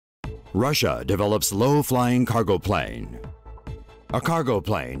Russia develops low-flying cargo plane. A cargo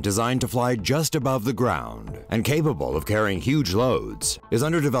plane designed to fly just above the ground and capable of carrying huge loads is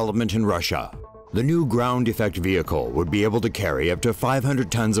under development in Russia. The new ground effect vehicle would be able to carry up to 500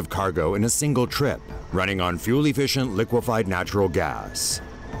 tons of cargo in a single trip, running on fuel-efficient liquefied natural gas.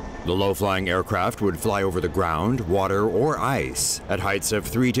 The low-flying aircraft would fly over the ground, water, or ice at heights of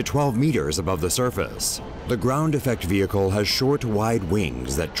 3 to 12 meters above the surface. The ground effect vehicle has short, wide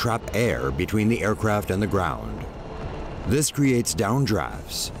wings that trap air between the aircraft and the ground. This creates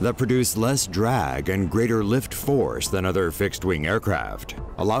downdrafts that produce less drag and greater lift force than other fixed-wing aircraft,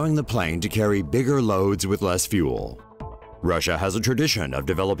 allowing the plane to carry bigger loads with less fuel. Russia has a tradition of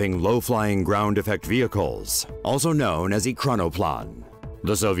developing low-flying ground effect vehicles, also known as ekranoplan.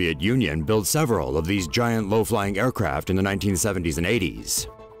 The Soviet Union built several of these giant low-flying aircraft in the 1970s and 80s.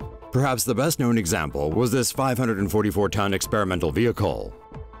 Perhaps the best-known example was this 544-ton experimental vehicle.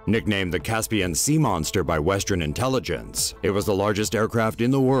 Nicknamed the Caspian Sea Monster by Western intelligence, it was the largest aircraft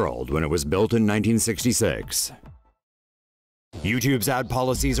in the world when it was built in 1966. YouTube's ad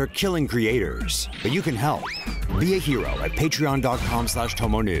policies are killing creators, but you can help. Be a hero at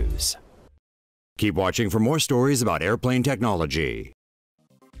patreon.com/TomoNews. Keep watching for more stories about airplane technology.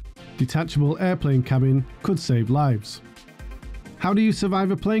 Detachable airplane cabin could save lives. How do you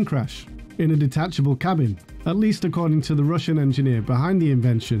survive a plane crash? In a detachable cabin, at least according to the Russian engineer behind the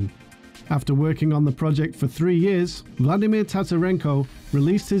invention. After working on the project for 3 years, Vladimir Tatarenko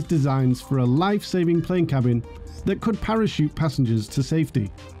released his designs for a life-saving plane cabin that could parachute passengers to safety.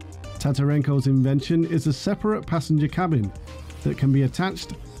 Tatarenko's invention is a separate passenger cabin that can be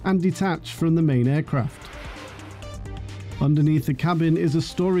attached and detached from the main aircraft. Underneath the cabin is a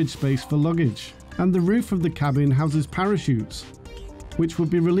storage space for luggage, and the roof of the cabin houses parachutes, which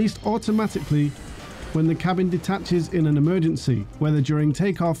would be released automatically when the cabin detaches in an emergency, whether during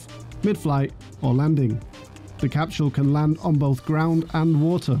takeoff, mid-flight, or landing. The capsule can land on both ground and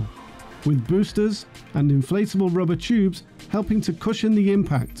water, with boosters and inflatable rubber tubes helping to cushion the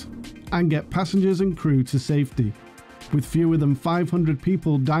impact and get passengers and crew to safety. With fewer than 500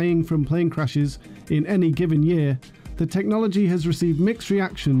 people dying from plane crashes in any given year, the technology has received mixed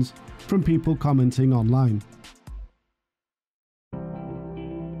reactions from people commenting online.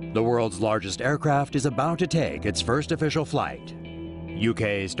 The world's largest aircraft is about to take its first official flight.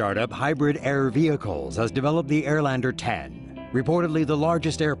 UK startup Hybrid Air Vehicles has developed the Airlander 10, reportedly the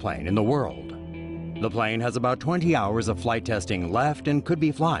largest airplane in the world. The plane has about 20 hours of flight testing left and could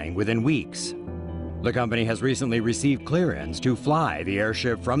be flying within weeks. The company has recently received clearance to fly the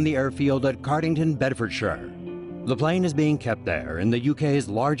airship from the airfield at Cardington, Bedfordshire. The plane is being kept there in the UK's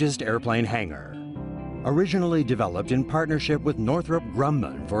largest airplane hangar. Originally developed in partnership with Northrop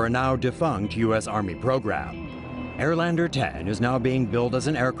Grumman for a now defunct US Army program, Airlander 10 is now being built as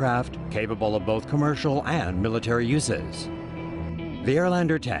an aircraft capable of both commercial and military uses. The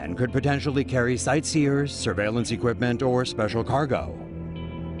Airlander 10 could potentially carry sightseers, surveillance equipment, or special cargo.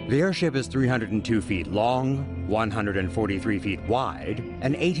 The airship is 302 feet long, 143 feet wide,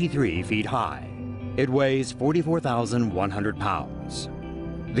 and 83 feet high. It weighs 44,100 pounds.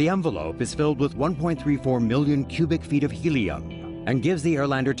 The envelope is filled with 1.34 million cubic feet of helium and gives the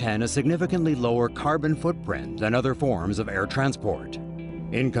Airlander 10 a significantly lower carbon footprint than other forms of air transport.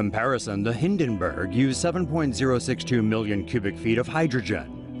 In comparison, the Hindenburg used 7.062 million cubic feet of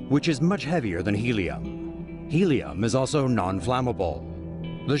hydrogen, which is much heavier than helium. Helium is also non-flammable.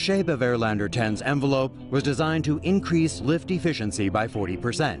 The shape of Airlander 10's envelope was designed to increase lift efficiency by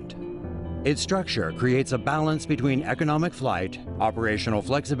 40%. Its structure creates a balance between economic flight, operational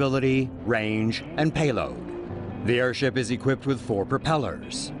flexibility, range, and payload. The airship is equipped with 4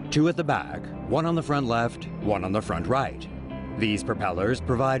 propellers, 2 at the back, 1 on the front left, 1 on the front right. These propellers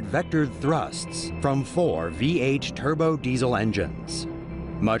provide vectored thrusts from 4 V8 turbo diesel engines.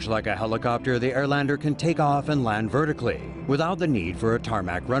 Much like a helicopter, the Airlander can take off and land vertically without the need for a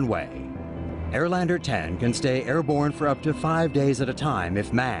tarmac runway. Airlander 10 can stay airborne for up to 5 days at a time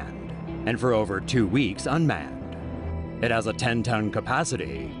if manned, and for over 2 weeks unmanned. It has a 10-ton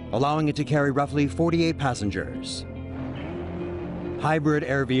capacity, allowing it to carry roughly 48 passengers. Hybrid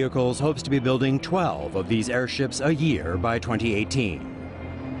Air Vehicles hopes to be building 12 of these airships a year by 2018.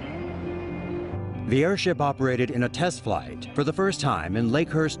 The airship operated in a test flight for the first time in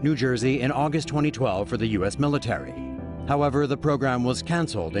Lakehurst, New Jersey in August 2012 for the US military. However, the program was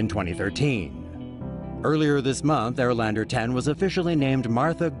canceled in 2013. Earlier this month, Airlander 10 was officially named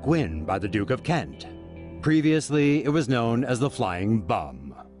Martha Gwynne by the Duke of Kent. Previously, it was known as the Flying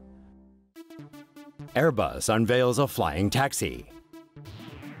Bum. Airbus unveils a flying taxi.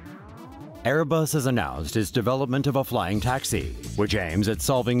 Airbus has announced its development of a flying taxi, which aims at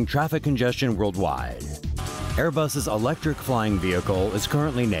solving traffic congestion worldwide. Airbus's electric flying vehicle is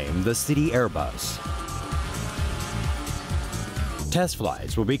currently named the City Airbus. Test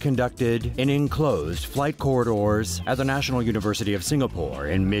flights will be conducted in enclosed flight corridors at the National University of Singapore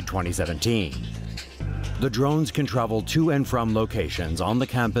in mid-2017. The drones can travel to and from locations on the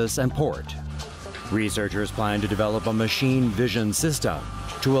campus and port. Researchers plan to develop a machine vision system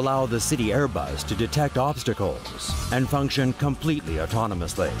to allow the City Airbus to detect obstacles and function completely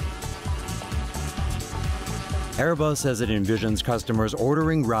autonomously. Airbus says it envisions customers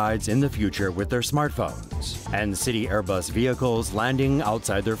ordering rides in the future with their smartphones and City Airbus vehicles landing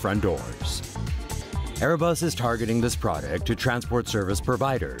outside their front doors. Airbus is targeting this product to transport service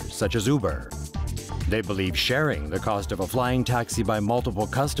providers such as Uber. They believe sharing the cost of a flying taxi by multiple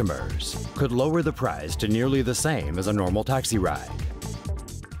customers could lower the price to nearly the same as a normal taxi ride.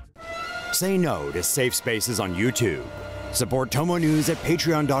 Say no to safe spaces on YouTube. Support TomoNews at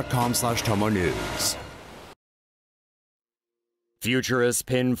patreon.com/TomoNews. Futurists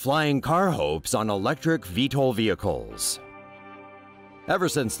pin flying car hopes on electric VTOL vehicles. Ever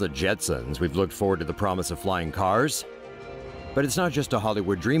since the Jetsons, we've looked forward to the promise of flying cars. But it's not just a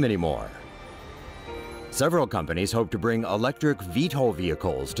Hollywood dream anymore. Several companies hope to bring electric VTOL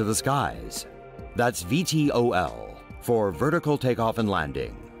vehicles to the skies. That's VTOL, for vertical takeoff and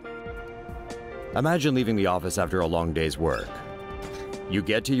landing. Imagine leaving the office after a long day's work. You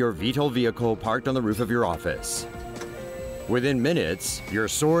get to your VTOL vehicle parked on the roof of your office. Within minutes, you're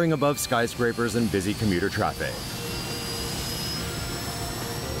soaring above skyscrapers and busy commuter traffic.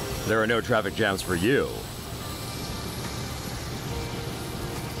 There are no traffic jams for you.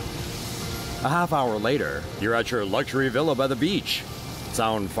 A half hour later, you're at your luxury villa by the beach.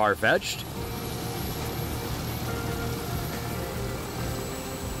 Sound far-fetched?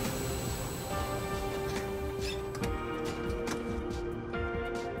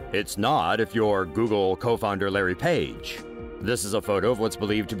 It's not if you're Google co-founder Larry Page. This is a photo of what's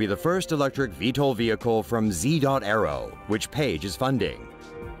believed to be the first electric VTOL vehicle from Z.Aero, which Page is funding.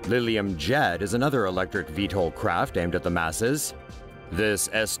 Lilium Jet is another electric VTOL craft aimed at the masses. This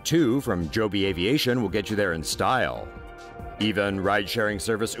S2 from Joby Aviation will get you there in style. Even ride-sharing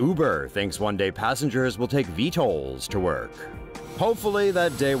service Uber thinks one day passengers will take VTOLs to work. Hopefully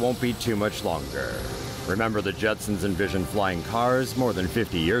that day won't be too much longer. Remember the Jetsons envisioned flying cars more than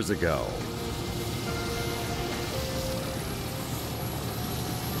 50 years ago.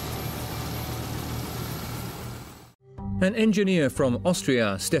 An engineer from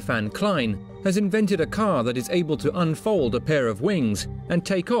Austria, Stefan Klein, has invented a car that is able to unfold a pair of wings and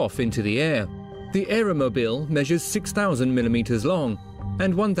take off into the air. The Aeromobile measures 6,000 millimeters long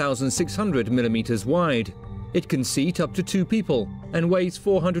and 1,600 millimeters wide. It can seat up to 2 people and weighs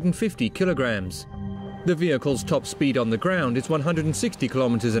 450 kilograms. The vehicle's top speed on the ground is 160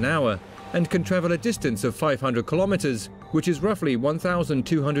 kilometers an hour and can travel a distance of 500 kilometers, which is roughly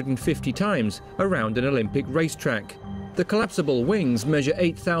 1,250 times around an Olympic racetrack. The collapsible wings measure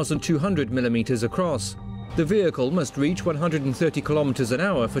 8,200 millimeters across. The vehicle must reach 130 kilometers an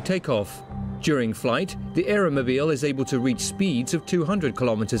hour for takeoff. During flight, the Aeromobile is able to reach speeds of 200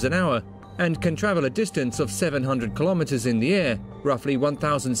 kilometers an hour and can travel a distance of 700 kilometers in the air, roughly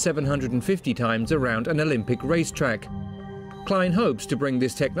 1,750 times around an Olympic racetrack. Klein hopes to bring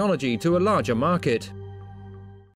this technology to a larger market.